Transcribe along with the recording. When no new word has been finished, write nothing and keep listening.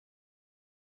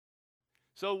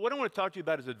So, what I want to talk to you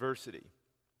about is adversity.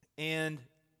 And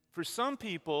for some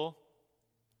people,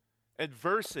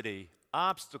 adversity,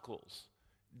 obstacles,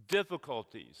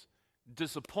 difficulties,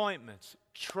 disappointments,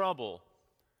 trouble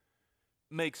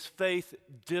makes faith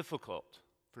difficult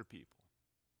for people.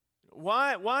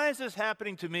 Why is this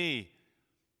happening to me?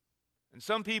 And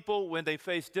some people, when they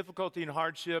face difficulty and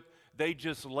hardship, they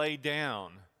just lay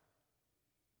down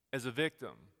as a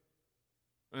victim.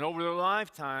 And over their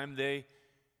lifetime, they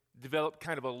develop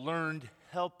kind of a learned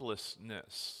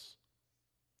helplessness.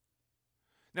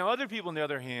 Now, other people, on the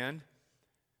other hand,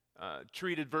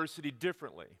 treat adversity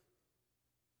differently.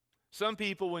 Some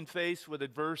people, when faced with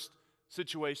adverse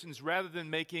situations, rather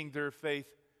than making their faith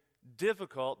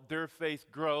difficult, their faith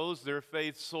grows, their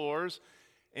faith soars,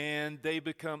 and they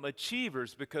become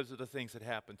achievers because of the things that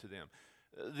happen to them.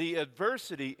 The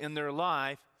adversity in their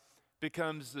life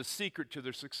becomes the secret to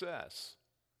their success.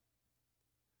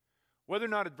 Whether or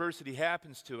not adversity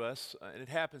happens to us, and it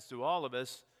happens to all of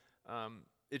us,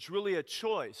 it's really a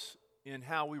choice in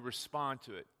how we respond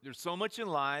to it. There's so much in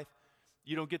life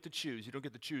you don't get to choose. You don't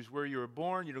get to choose where you were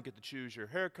born. You don't get to choose your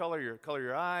hair color, your color of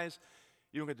your eyes.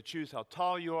 You don't get to choose how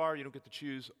tall you are. You don't get to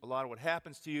choose a lot of what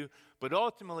happens to you. But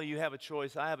ultimately, you have a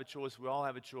choice. I have a choice. We all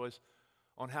have a choice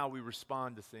on how we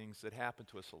respond to things that happen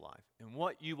to us in life. And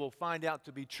what you will find out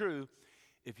to be true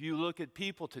if you look at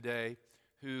people today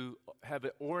who have,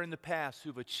 or in the past,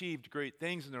 who've achieved great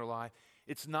things in their life,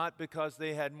 it's not because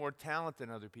they had more talent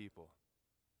than other people.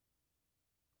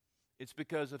 It's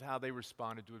because of how they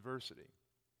responded to adversity.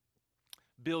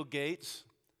 Bill Gates,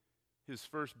 his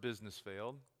first business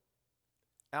failed.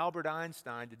 Albert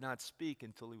Einstein did not speak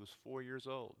until he was 4 years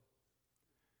old.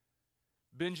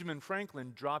 Benjamin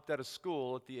Franklin dropped out of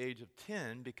school at the age of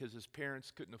 10 because his parents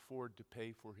couldn't afford to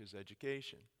pay for his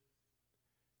education.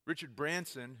 Richard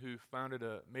Branson, who founded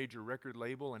a major record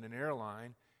label and an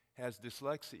airline, has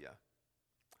dyslexia.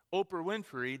 Oprah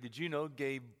Winfrey, did you know,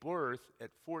 gave birth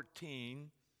at 14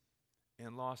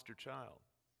 and lost her child.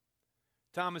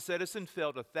 Thomas Edison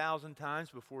failed 1,000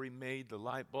 times before he made the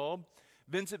light bulb.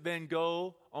 Vincent van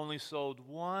Gogh only sold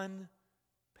one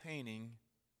painting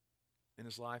in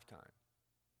his lifetime.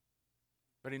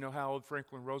 But you know how old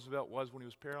Franklin Roosevelt was when he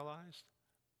was paralyzed?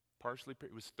 He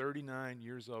was 39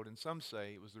 years old, and some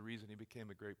say it was the reason he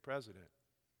became a great president.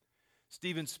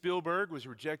 Steven Spielberg was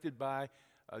rejected by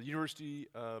the University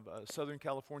of Southern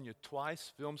California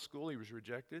twice, film school. He was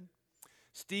rejected.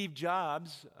 Steve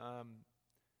Jobs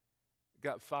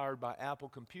got fired by Apple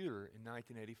Computer in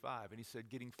 1985, and he said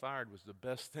getting fired was the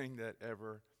best thing that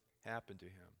ever happened to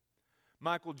him.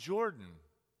 Michael Jordan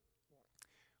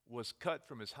was cut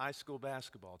from his high school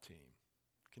basketball team.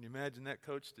 Can you imagine that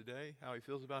coach today, how he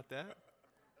feels about that?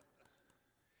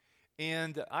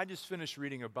 And I just finished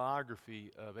reading a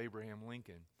biography of Abraham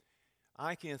Lincoln.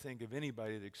 I can't think of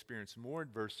anybody that experienced more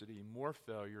adversity, more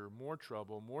failure, more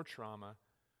trouble, more trauma.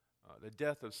 The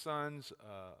death of sons,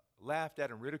 laughed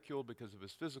at and ridiculed because of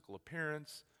his physical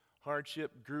appearance,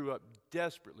 hardship, grew up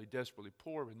desperately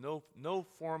poor with no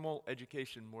formal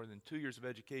education, more than 2 years of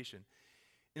education,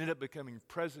 ended up becoming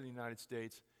president of the United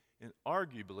States, and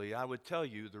arguably, I would tell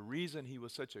you, the reason he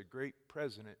was such a great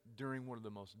president during one of the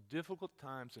most difficult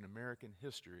times in American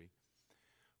history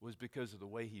was because of the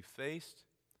way he faced,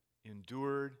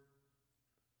 endured,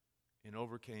 and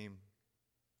overcame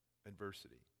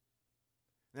adversity.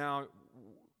 Now,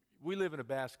 we live in a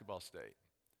basketball state.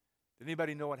 Did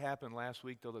anybody know what happened last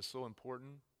week, though, that's so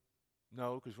important?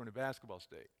 No, because we're in a basketball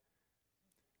state.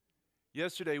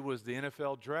 Yesterday was the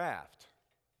NFL draft.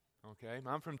 Okay,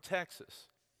 I'm from Texas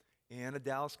and a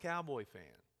Dallas Cowboy fan.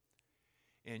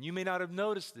 And you may not have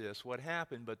noticed this, what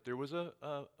happened, but there was a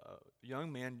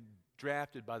young man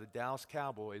drafted by the Dallas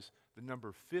Cowboys, the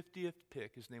number 50th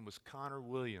pick. His name was Connor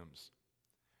Williams.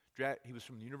 He was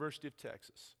from the University of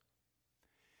Texas.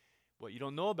 What you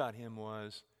don't know about him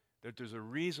was that there's a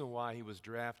reason why he was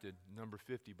drafted number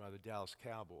 50 by the Dallas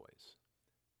Cowboys.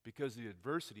 Because of the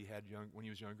adversity he had when he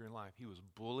was younger in life. He was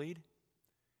bullied.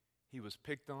 He was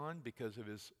picked on because of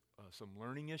his some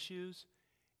learning issues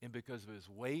and because of his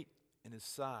weight and his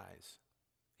size.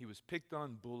 He was picked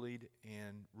on, bullied,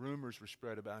 and rumors were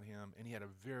spread about him, and he had a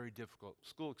very difficult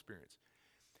school experience.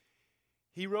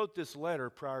 He wrote this letter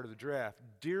prior to the draft: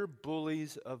 "Dear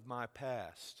bullies of my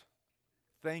past,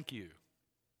 thank you."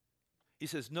 He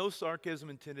says, no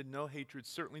sarcasm intended, no hatred,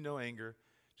 certainly no anger,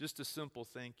 just a simple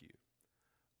thank you.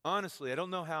 Honestly, I don't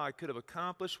know how I could have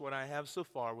accomplished what I have so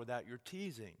far without your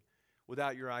teasing,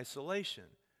 without your isolation,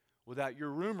 without your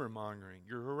rumor mongering,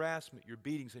 your harassment, your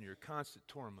beatings, and your constant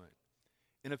torment.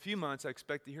 In a few months, I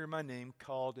expect to hear my name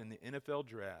called in the NFL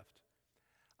draft.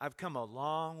 I've come a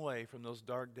long way from those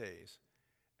dark days,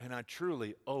 And I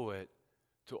truly owe it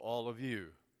to all of you,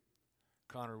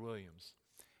 Connor Williams.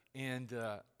 And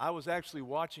I was actually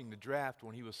watching the draft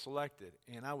when he was selected,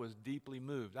 and I was deeply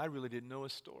moved. I really didn't know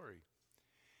his story.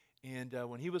 And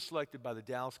when he was selected by the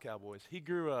Dallas Cowboys, he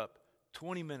grew up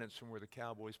 20 minutes from where the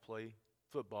Cowboys play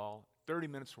football, 30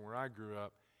 minutes from where I grew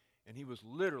up, and he was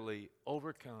literally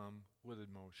overcome with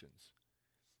emotions.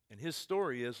 And his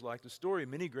story is like the story of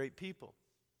many great people.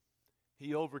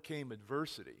 He overcame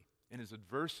adversity, and his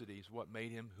adversity is what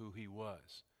made him who he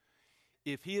was.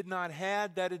 If he had not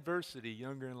had that adversity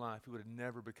younger in life, he would have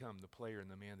never become the player and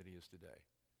the man that he is today.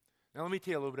 Now, let me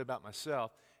tell you a little bit about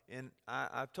myself. And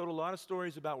I've told a lot of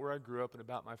stories about where I grew up and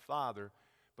about my father,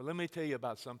 but let me tell you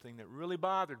about something that really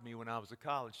bothered me when I was a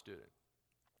college student.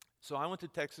 So I went to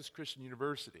Texas Christian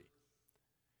University,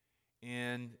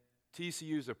 and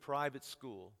TCU is a private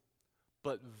school,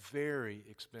 but very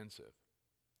expensive.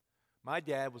 My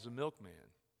dad was a milkman.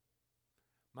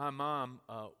 My mom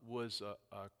was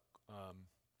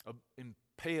in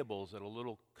payables at a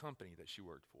little company that she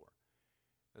worked for.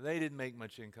 They didn't make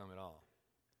much income at all.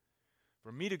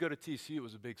 For me to go to TCU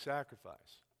was a big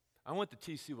sacrifice. I went to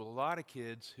TCU with a lot of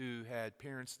kids who had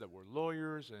parents that were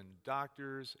lawyers and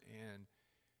doctors and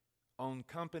owned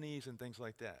companies and things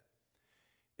like that.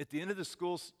 At the end of the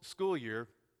school year,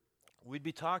 we'd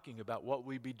be talking about what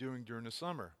we'd be doing during the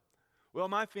summer. Well,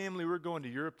 my family, we're going to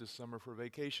Europe this summer for a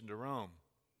vacation to Rome.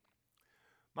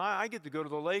 I get to go to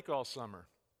the lake all summer.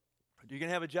 You going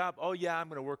to have a job? Oh, yeah, I'm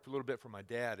going to work for a little bit for my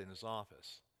dad in his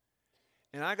office.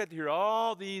 And I got to hear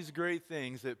all these great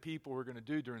things that people were going to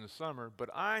do during the summer, but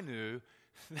I knew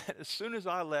that as soon as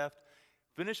I left,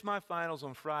 finished my finals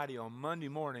on Friday, on Monday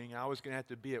morning, I was going to have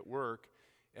to be at work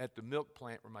at the milk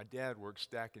plant where my dad worked,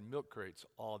 stacking milk crates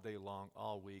all day long,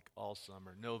 all week, all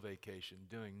summer, no vacation,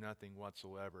 doing nothing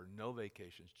whatsoever, no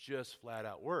vacations, just flat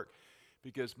out work.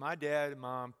 Because my dad and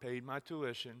mom paid my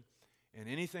tuition, and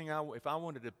anything if I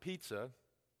wanted a pizza,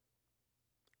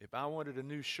 if I wanted a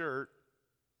new shirt,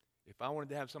 if I wanted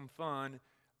to have some fun,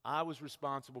 I was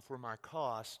responsible for my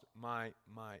cost, my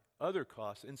other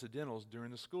costs, incidentals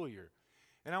during the school year.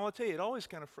 And I will tell you, it always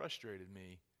kind of frustrated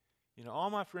me. You know,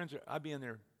 I'd be in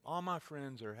there, all my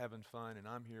friends are having fun, and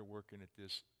I'm here working at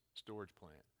this storage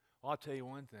plant. Well, I'll tell you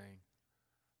one thing.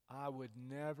 I would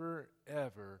never,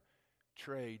 ever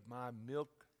trade my milk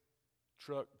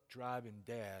truck driving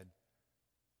dad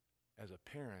as a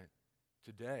parent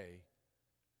today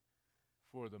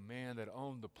for the man that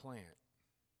owned the plant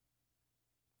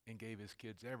and gave his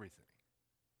kids everything.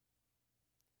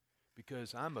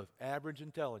 Because I'm of average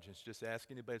intelligence. Just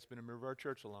ask anybody that's been a member of our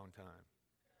church a long time.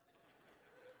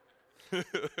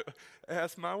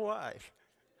 Ask my wife.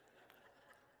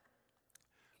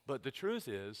 But the truth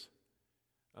is,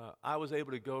 I was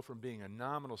able to go from being a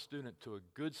nominal student to a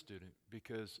good student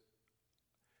because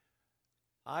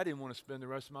I didn't want to spend the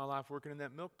rest of my life working in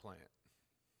that milk plant.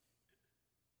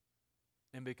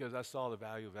 And because I saw the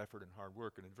value of effort and hard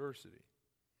work and adversity.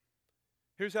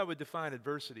 Here's how we define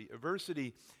adversity.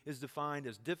 Adversity is defined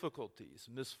as difficulties,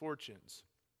 misfortunes.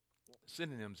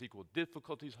 Synonyms equal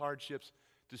difficulties, hardships,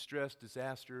 distress,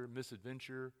 disaster,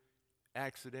 misadventure,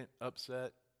 accident,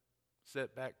 upset,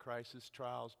 setback, crisis,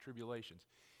 trials, tribulations.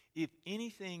 If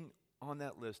anything on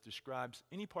that list describes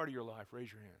any part of your life,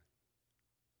 raise your hand.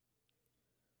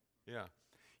 Yeah.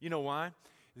 You know why?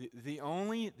 The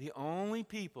only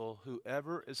people who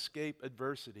ever escape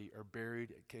adversity are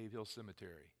buried at Cave Hill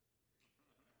Cemetery.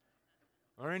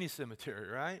 Or any cemetery,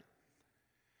 right?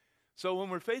 So when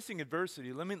we're facing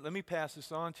adversity, let me pass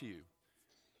this on to you.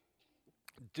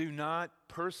 Do not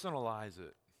personalize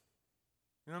it.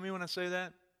 You know what I mean when I say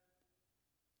that?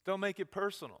 Don't make it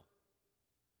personal.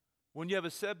 When you have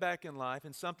a setback in life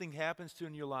and something happens to you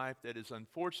in your life that is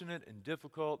unfortunate and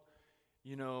difficult,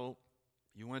 you know,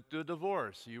 you went through a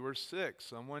divorce, you were sick,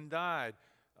 someone died,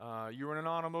 you were in an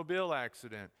automobile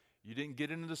accident, you didn't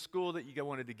get into the school that you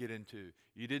wanted to get into,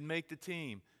 you didn't make the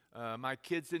team, my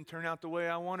kids didn't turn out the way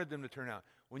I wanted them to turn out.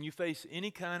 When you face any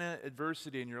kind of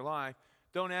adversity in your life,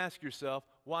 don't ask yourself,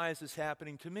 why is this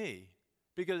happening to me?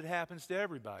 Because it happens to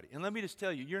everybody. And let me just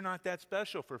tell you, you're not that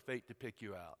special for fate to pick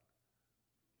you out.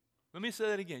 Let me say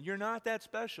that again. You're not that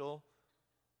special.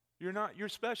 You're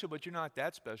special, but you're not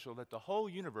that special that the whole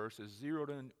universe is zeroed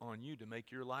in on you to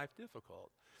make your life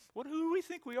difficult. Who do we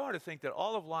think we are to think that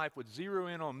all of life would zero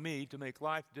in on me to make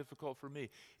life difficult for me?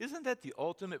 Isn't that the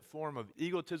ultimate form of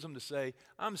egotism to say,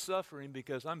 I'm suffering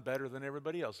because I'm better than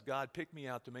everybody else? God picked me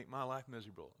out to make my life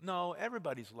miserable. No,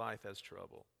 everybody's life has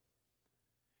trouble.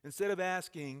 Instead of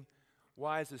asking,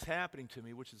 why is this happening to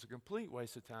me, which is a complete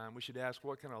waste of time, we should ask,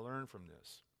 what can I learn from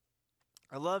this?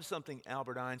 I love something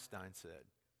Albert Einstein said.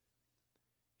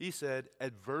 He said,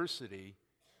 adversity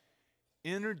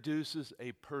introduces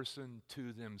a person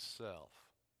to themselves.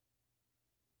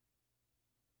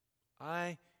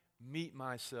 I meet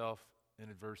myself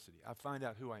in adversity. I find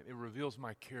out who I am. It reveals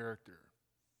my character.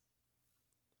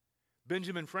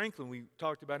 Benjamin Franklin, we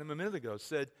talked about him a minute ago,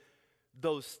 said,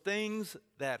 those things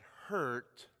that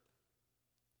hurt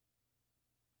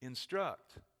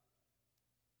instruct.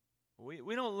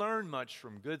 We don't learn much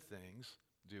from good things,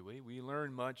 do we? We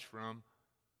learn much from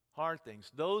hard things.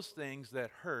 Those things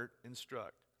that hurt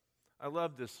instruct. I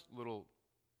love this little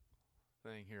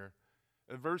thing here.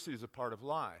 Adversity is a part of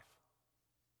life.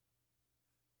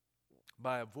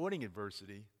 By avoiding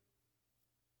adversity,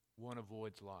 one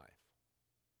avoids life.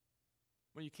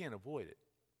 Well, you can't avoid it.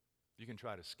 You can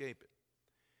try to escape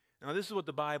it. Now, this is what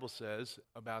the Bible says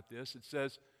about this. It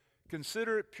says,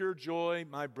 consider it pure joy,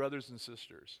 my brothers and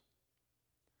sisters,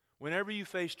 whenever you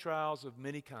face trials of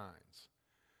many kinds.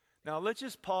 Now, let's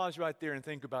just pause right there and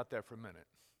think about that for a minute.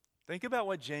 Think about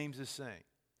what James is saying.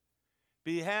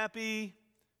 Be happy,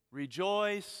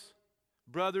 rejoice,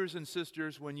 brothers and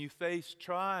sisters, when you face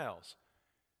trials.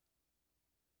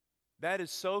 That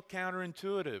is so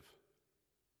counterintuitive.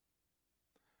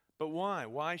 But why?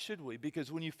 Why should we?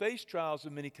 Because when you face trials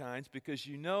of many kinds, because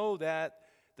you know that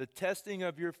the testing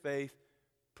of your faith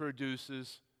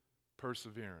produces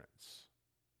perseverance.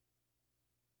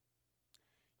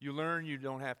 You learn you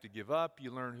don't have to give up. You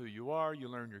learn who you are. You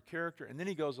learn your character. And then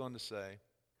he goes on to say,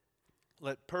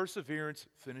 let perseverance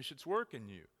finish its work in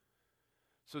you,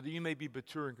 so that you may be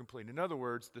mature and complete. In other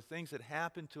words, the things that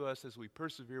happen to us as we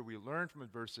persevere, we learn from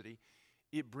adversity,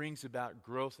 it brings about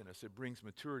growth in us. It brings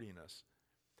maturity in us.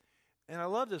 And I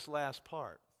love this last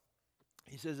part.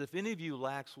 He says, if any of you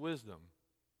lacks wisdom,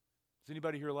 does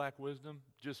anybody here lack wisdom?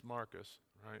 Just Marcus,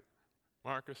 right?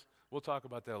 Marcus, we'll talk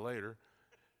about that later.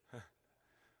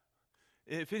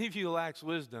 If any of you lacks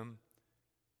wisdom,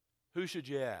 who should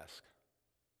you ask?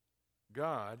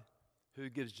 God, who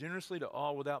gives generously to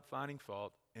all without finding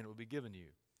fault, and it will be given you.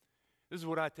 This is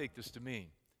what I take this to mean.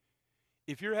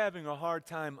 If you're having a hard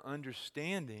time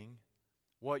understanding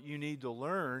what you need to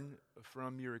learn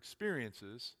from your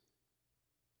experiences,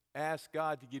 ask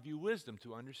God to give you wisdom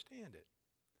to understand it.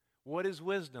 What is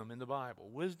wisdom in the Bible?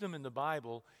 Wisdom in the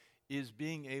Bible is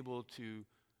being able to,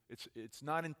 it's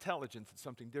not intelligence, it's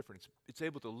something different. It's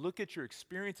able to look at your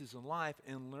experiences in life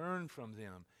and learn from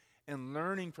them. And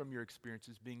learning from your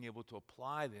experiences, being able to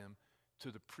apply them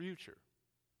to the future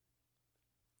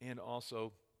and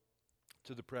also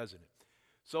to the present.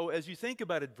 So as you think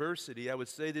about adversity, I would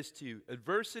say this to you.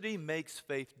 Adversity makes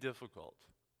faith difficult.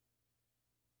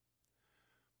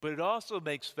 But it also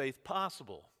makes faith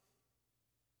possible.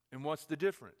 And what's the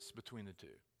difference between the two?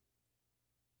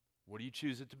 What do you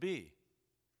choose it to be?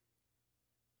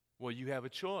 Well, you have a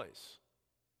choice.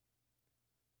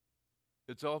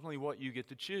 It's ultimately what you get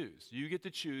to choose. You get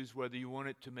to choose whether you want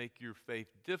it to make your faith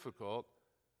difficult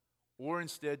or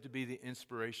instead to be the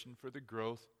inspiration for the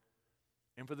growth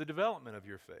and for the development of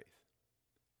your faith.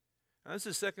 Now, this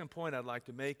is the second point I'd like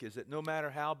to make, is that no matter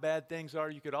how bad things are,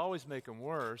 you could always make them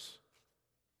worse.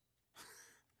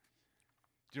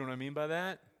 Do you know what I mean by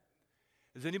that?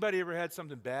 Has anybody ever had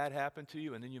something bad happen to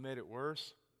you and then you made it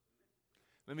worse?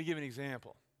 Let me give you an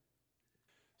example.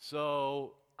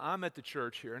 So I'm at the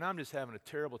church here, and I'm just having a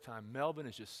terrible time. Melvin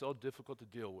is just so difficult to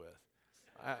deal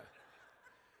with.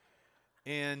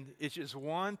 And it's just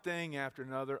one thing after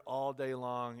another all day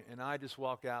long, and I just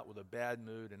walk out with a bad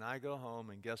mood, and I go home,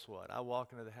 and guess what? I walk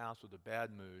into the house with a bad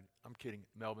mood. I'm kidding.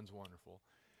 Melvin's wonderful.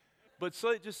 But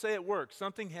so just say at work.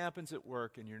 Something happens at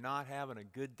work, and you're not having a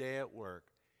good day at work,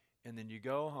 and then you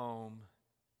go home,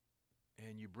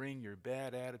 and you bring your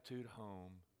bad attitude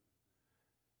home,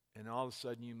 and all of a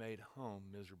sudden you made home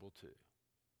miserable too.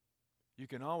 You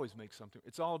can always make something.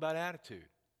 It's all about attitude.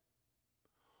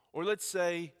 Or let's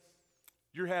say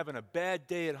you're having a bad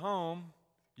day at home,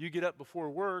 you get up before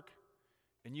work,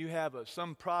 and you have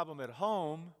some problem at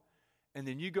home, and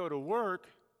then you go to work,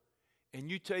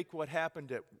 and you take what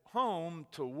happened at home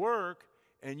to work,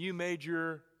 and you made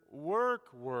your work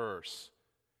worse.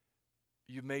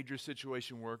 You made your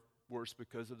situation worse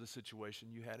because of the situation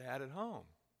you had at home.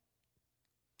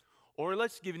 Or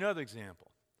let's give you another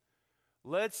example.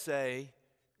 Let's say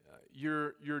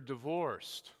you're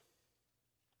divorced.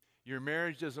 Your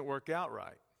marriage doesn't work out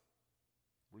right.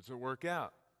 Does it work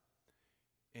out?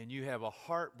 And you have a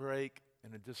heartbreak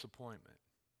and a disappointment.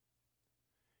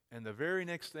 And the very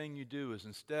next thing you do is,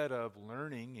 instead of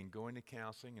learning and going to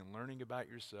counseling and learning about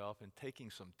yourself and taking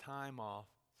some time off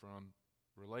from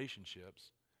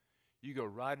relationships, you go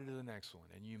right into the next one,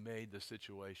 and you made the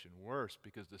situation worse,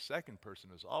 because the second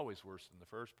person is always worse than the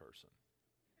first person.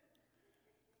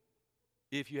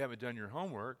 if you haven't done your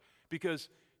homework, because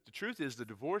the truth is the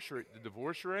divorce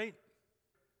rate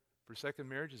for second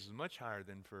marriages is much higher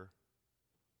than for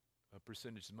a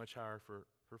percentage is much higher for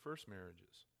first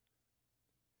marriages.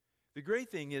 The great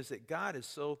thing is that God is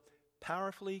so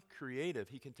powerfully creative.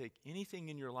 He can take anything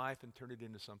in your life and turn it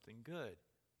into something good.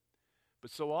 But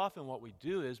so often what we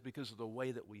do is, because of the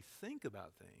way that we think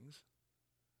about things,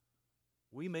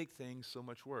 we make things so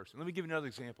much worse. And let me give you another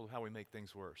example of how we make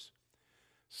things worse.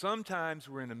 Sometimes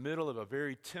we're in the middle of a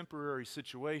very temporary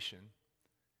situation,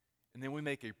 and then we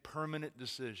make a permanent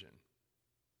decision.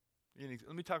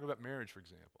 Let me talk about marriage, for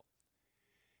example.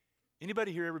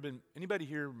 Anybody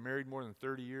here married more than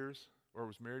 30 years, or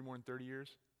was married more than 30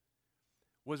 years?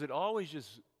 Was it always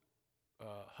just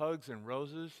hugs and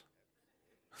roses?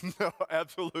 No,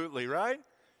 absolutely, right?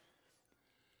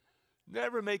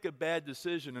 Never make a bad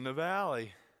decision in the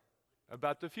valley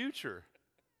about the future.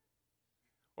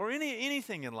 Or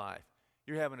anything in life.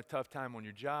 You're having a tough time on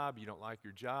your job, you don't like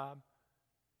your job,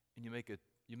 and you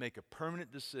make a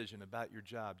permanent decision about your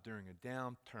job during a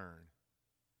downturn.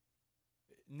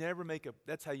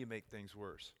 That's how you make things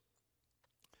worse.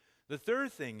 The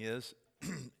third thing is,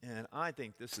 and I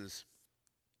think this is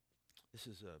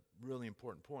a really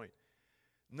important point,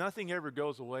 nothing ever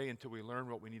goes away until we learn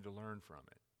what we need to learn from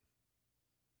it.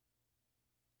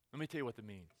 Let me tell you what that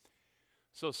means.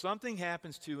 So something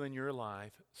happens to you in your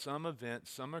life, some event,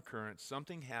 some occurrence,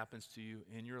 something happens to you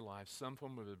in your life, some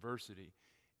form of adversity,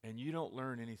 and you don't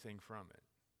learn anything from it.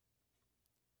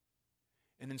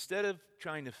 And instead of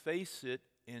trying to face it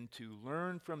and to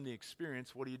learn from the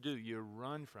experience, what do? You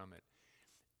run from it.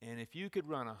 And if you could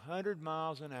run 100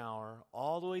 miles an hour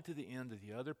all the way to the end of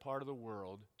the other part of the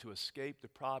world to escape the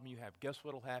problem you have, guess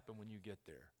what will happen when you get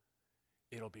there?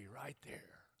 It'll be right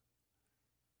there.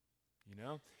 You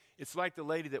know? It's like the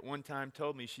lady that one time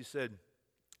told me, she said,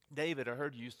 "David, I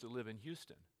heard you used to live in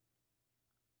Houston."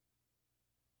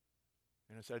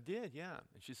 And I said, "I did, yeah."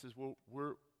 And she says, "Well,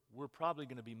 we're probably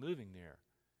going to be moving there."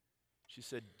 She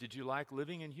said, "Did you like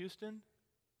living in Houston?"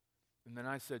 And then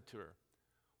I said to her,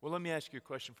 "Well, let me ask you a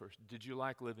question first. Did you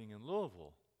like living in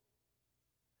Louisville?"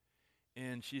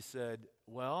 And she said,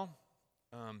 "Well,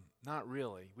 not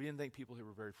really. We didn't think people here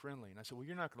were very friendly." And I said, "Well,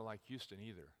 you're not going to like Houston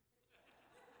either."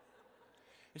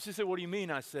 And she said, "What do you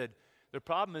mean?" I said, "The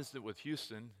problem is that with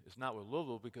Houston, it's not with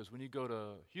Louisville, because when you go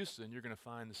to Houston, you're going to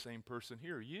find the same person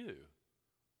here, you."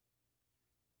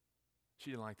 She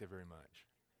didn't like that very much.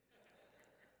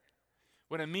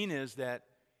 What I mean is that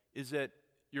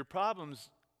your problems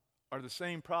are the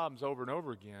same problems over and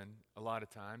over again a lot of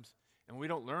times, and we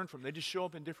don't learn from them. They just show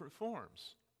up in different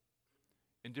forms,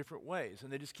 in different ways,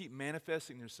 and they just keep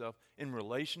manifesting themselves in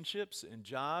relationships, in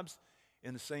jobs,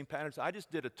 in the same patterns. I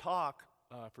just did a talk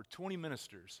for 20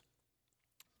 ministers.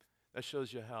 That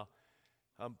shows you how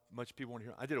much people want to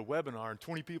hear. I did a webinar, and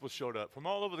 20 people showed up from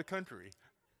all over the country.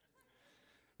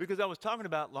 Because I was talking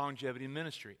about longevity in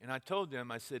ministry. And I told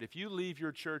them, I said, if you leave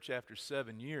your church after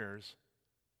 7 years,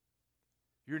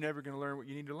 you're never going to learn what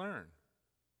you need to learn.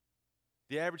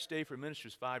 The average stay for a minister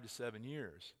is 5 to 7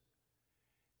 years.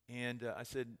 And I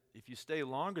said, if you stay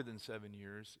longer than 7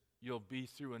 years, you'll be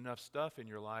through enough stuff in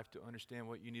your life to understand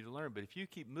what you need to learn. But if you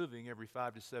keep moving every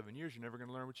 5 to 7 years, you're never going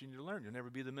to learn what you need to learn. You'll never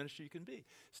be the minister you can be.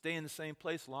 Stay in the same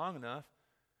place long enough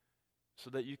so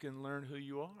that you can learn who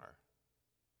you are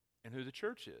and who the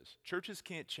church is. Churches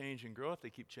can't change and grow if they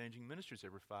keep changing ministers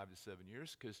every 5 to 7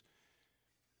 years, because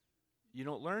you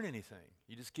don't learn anything.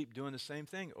 You just keep doing the same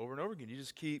thing over and over again.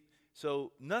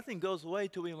 So nothing goes away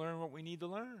till we learn what we need to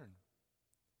learn.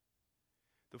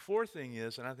 The fourth thing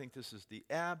is, and I think this is the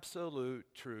absolute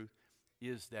truth,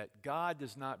 is that God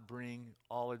does not bring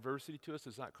all adversity to us,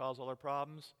 does not cause all our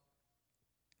problems.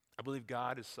 I believe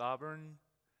God is sovereign,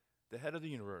 the head of the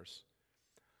universe.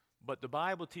 But the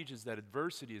Bible teaches that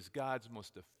adversity is God's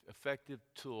most effective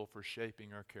tool for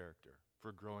shaping our character,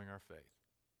 for growing our faith.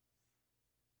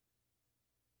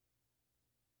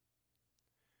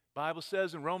 The Bible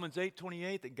says in Romans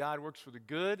 8:28 that God works for the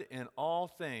good in all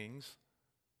things.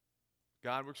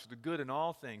 God works for the good in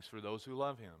all things for those who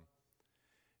love Him.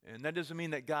 And that doesn't mean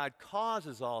that God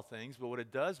causes all things, but what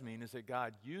it does mean is that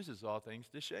God uses all things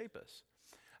to shape us.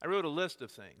 I wrote a list of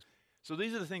things. So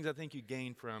these are the things I think you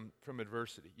gain from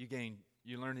adversity.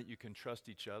 You learn that you can trust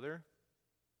each other.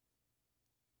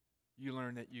 You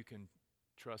learn that you can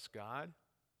trust God.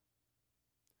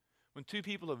 When two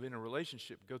people have in a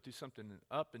relationship go through something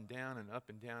up and down and up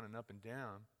and down and up and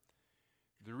down,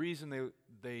 the reason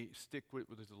they stick with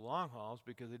the long haul is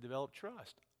because they develop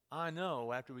trust. I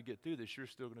know after we get through this, you're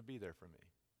still going to be there for me.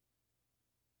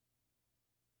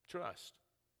 Trust.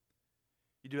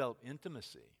 You develop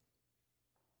intimacy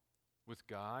with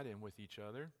God and with each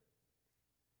other,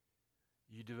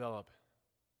 you develop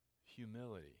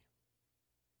humility.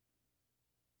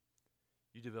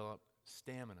 You develop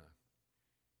stamina,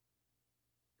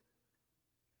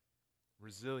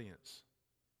 resilience,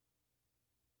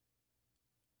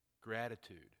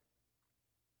 gratitude.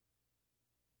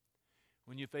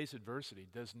 When you face adversity,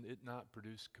 doesn't it not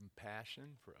produce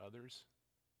compassion for others?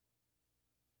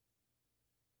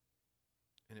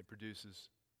 And it produces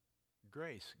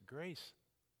grace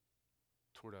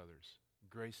toward others,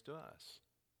 grace to us.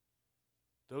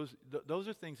 Those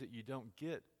are things that you don't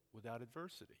get without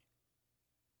adversity.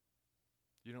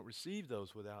 You don't receive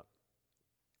those without,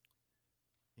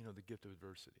 the gift of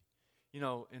adversity.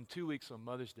 In 2 weeks on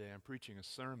Mother's Day, I'm preaching a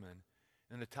sermon,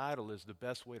 and the title is The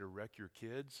Best Way to Wreck Your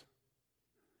Kids.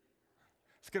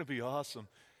 It's going to be awesome.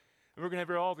 And we're going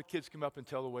to have all the kids come up and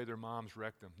tell the way their moms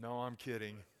wrecked them. No, I'm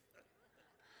kidding.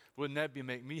 Wouldn't that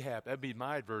make me happy? That'd be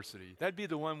my adversity. That'd be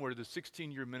the one where the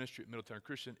 16-year ministry at Middletown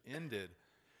Christian ended.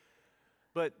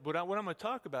 But what I'm going to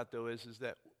talk about, though, is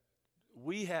that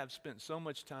we have spent so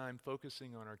much time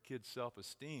focusing on our kids'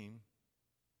 self-esteem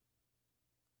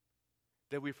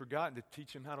that we've forgotten to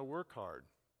teach them how to work hard.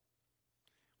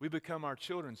 We become our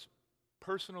children's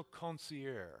personal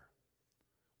concierge,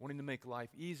 wanting to make life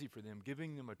easy for them,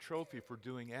 giving them a trophy for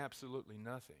doing absolutely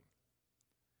nothing,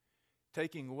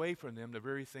 taking away from them the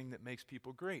very thing that makes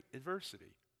people great,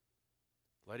 adversity,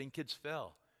 letting kids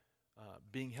fail,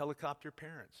 being helicopter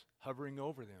parents, hovering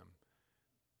over them.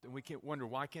 Then we can't wonder,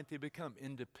 why can't they become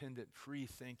independent,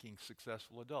 free-thinking,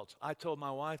 successful adults? I told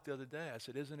my wife the other day, I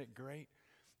said, isn't it great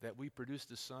that we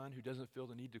produced a son who doesn't feel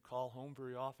the need to call home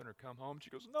very often or come home?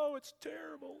 She goes, no, it's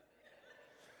terrible.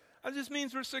 That just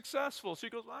means we're successful.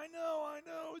 She goes, I know,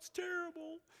 it's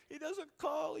terrible. He doesn't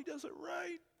call, he doesn't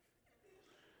write.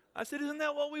 I said, isn't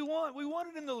that what we want? We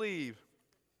wanted him to leave.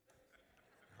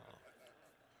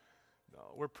 No,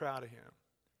 we're proud of him.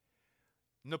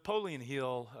 Napoleon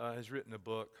Hill has written a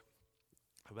book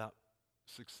about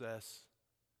success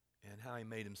and how he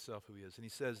made himself who he is. And he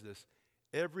says this: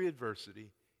 every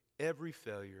adversity, every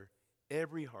failure,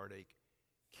 every heartache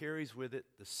carries with it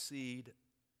the seed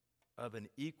of an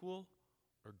equal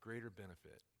or greater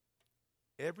benefit.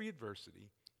 Every adversity,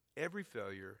 every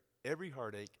failure, every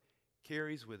heartache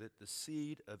carries with it the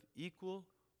seed of equal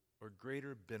or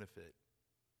greater benefit.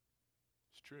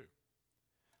 It's true.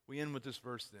 We end with this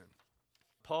verse then.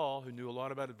 Paul, who knew a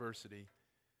lot about adversity,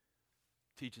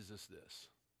 teaches us this.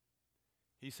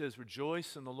 He says,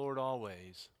 rejoice in the Lord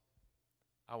always.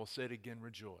 I will say it again,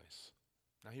 rejoice.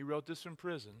 Now, he wrote this from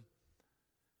prison.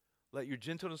 Let your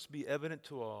gentleness be evident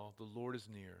to all. The Lord is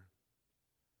near.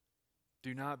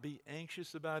 Do not be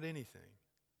anxious about anything,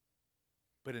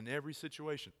 but in every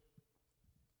situation,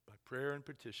 by prayer and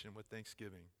petition with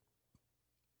thanksgiving,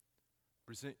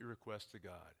 present your request to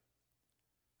God.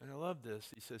 And I love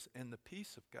this. He says, and the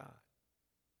peace of God,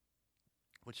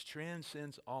 which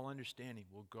transcends all understanding,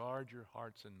 will guard your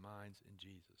hearts and minds in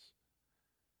Jesus.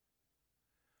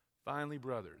 Finally,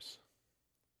 brothers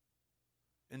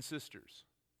and sisters,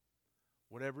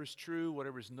 whatever is true,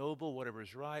 whatever is noble, whatever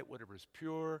is right, whatever is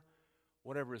pure,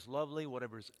 whatever is lovely,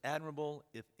 whatever is admirable,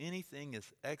 if anything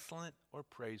is excellent or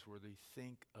praiseworthy,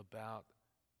 think about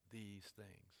these things.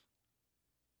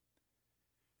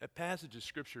 That passage of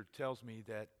Scripture tells me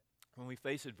that when we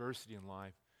face adversity in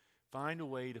life, find a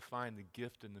way to find the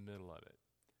gift in the middle of it.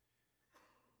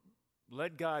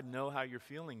 Let God know how you're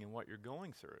feeling and what you're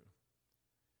going through.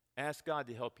 Ask God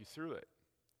to help you through it.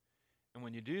 And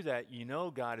when you do that, you know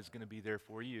God is going to be there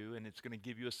for you, and it's going to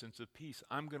give you a sense of peace.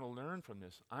 I'm going to learn from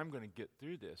this. I'm going to get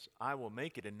through this. I will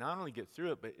make it. And not only get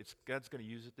through it, but God's going to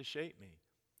use it to shape me.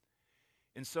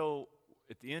 And so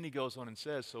at the end, he goes on and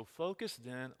says, so focus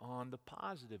then on the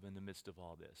positive in the midst of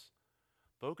all this.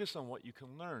 Focus on what you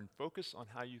can learn. Focus on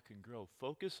how you can grow.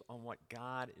 Focus on what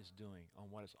God is doing, on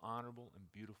what is honorable and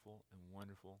beautiful and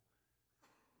wonderful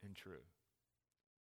and true.